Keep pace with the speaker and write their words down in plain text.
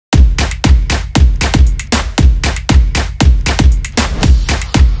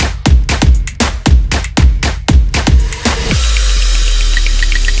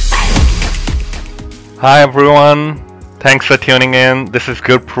Hi everyone, thanks for tuning in. This is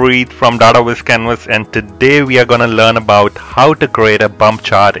Gurpreet from DataViz Canvas, and today we are going to learn about how to create a bump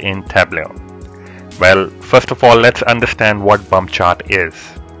chart in Tableau. Well, first of all, let's understand what bump chart is.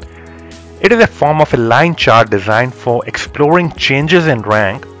 It is a form of a line chart designed for exploring changes in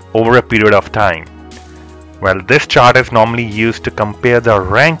rank over a period of time. Well, this chart is normally used to compare the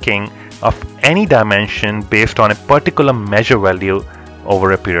ranking of any dimension based on a particular measure value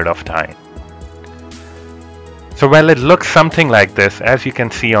over a period of time. So well, it looks something like this. As you can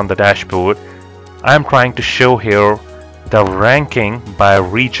see on the dashboard, I'm trying to show here the ranking by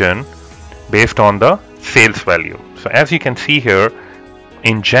region based on the sales value. So as you can see here,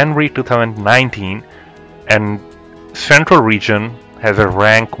 in January 2019, and Central region has a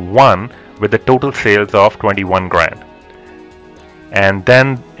rank 1 with the total sales of 21 grand. And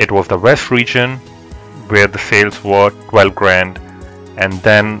then it was the West region where the sales were 12 grand. And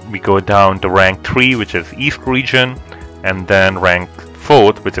then we go down to rank 3, which is East region, and then rank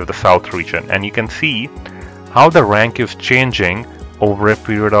 4th, which is the South region. And you can see how the rank is changing over a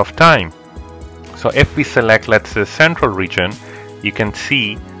period of time. So if we select, let's say, Central region, you can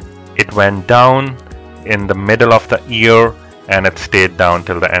see it went down in the middle of the year and it stayed down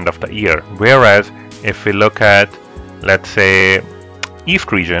till the end of the year. Whereas if we look at, let's say,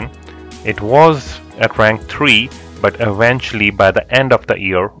 East region, it was at rank 3, but eventually by the end of the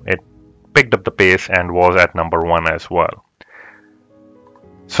year it picked up the pace and was at number 1 as well.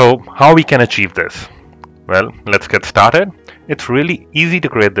 So how we can achieve this? Well, let's get started. It's really easy to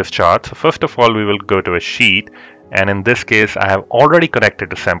create this chart. So first of all, we will go to a sheet, and in this case I have already connected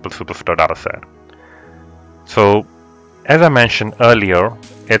to sample superstore dataset. So as I mentioned earlier,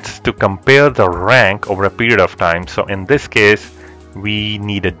 it's to compare the rank over a period of time. So in this case we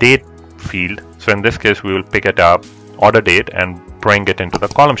need a date field. So in this case we will pick it up, order date, and bring it into the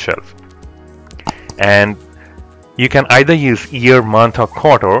column shelf. And you can either use year, month, or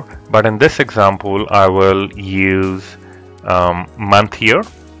quarter, but in this example I will use month here,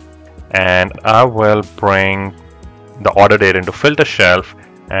 and I will bring the order date into filter shelf,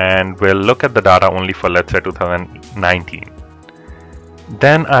 and we'll look at the data only for, let's say, 2019.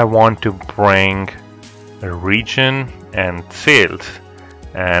 Then I want to bring a region and sales,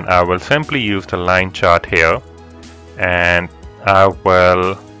 and I will simply use the line chart here, and I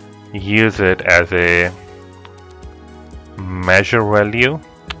will use it as a measure value.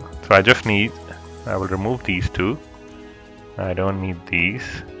 So I will remove these two. I don't need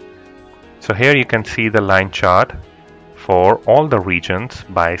these. So here you can see the line chart for all the regions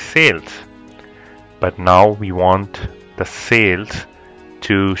by sales. But now we want the sales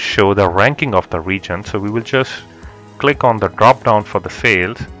to show the ranking of the region, so we will just click on the drop down for the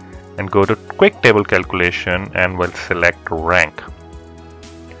sales and go to quick table calculation, and we'll select rank,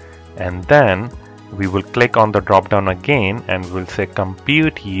 and then we will click on the drop down again and we'll say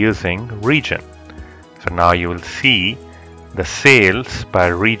compute using region. So now you will see the sales by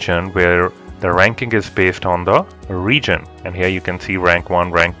region where the ranking is based on the region, and here you can see rank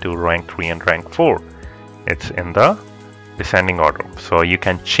 1, rank 2, rank 3, and rank 4. It's in the descending order. So you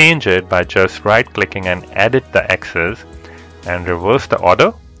can change it by just right clicking and edit the axis and reverse the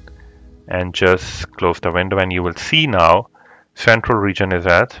order and just close the window, and you will see now Central region is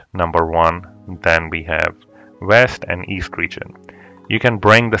at number 1, then we have West and East region. You can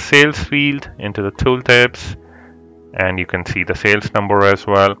bring the sales field into the tooltips and you can see the sales number as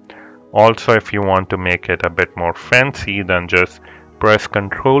well. Also, if you want to make it a bit more fancy, then just press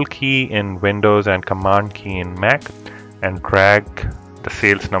Control key in Windows and Command key in Mac and drag the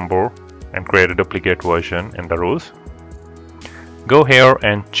sales number and create a duplicate version in the rows. Go here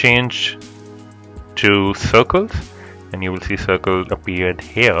and change to circles, and you will see circle appeared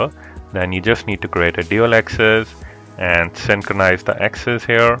here. Then you just need to create a dual axis and synchronize the axis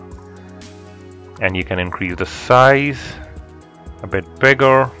here, and you can increase the size a bit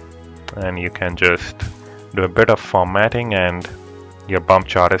bigger, and you can just do a bit of formatting and your bump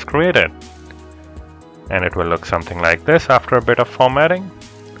chart is created. And it will look something like this after a bit of formatting.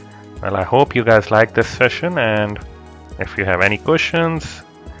 Well, I hope you guys like this session, and if you have any questions,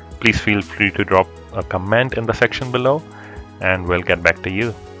 please feel free to drop a comment in the section below and we'll get back to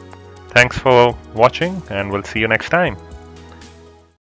you. Thanks for watching, and we'll see you next time.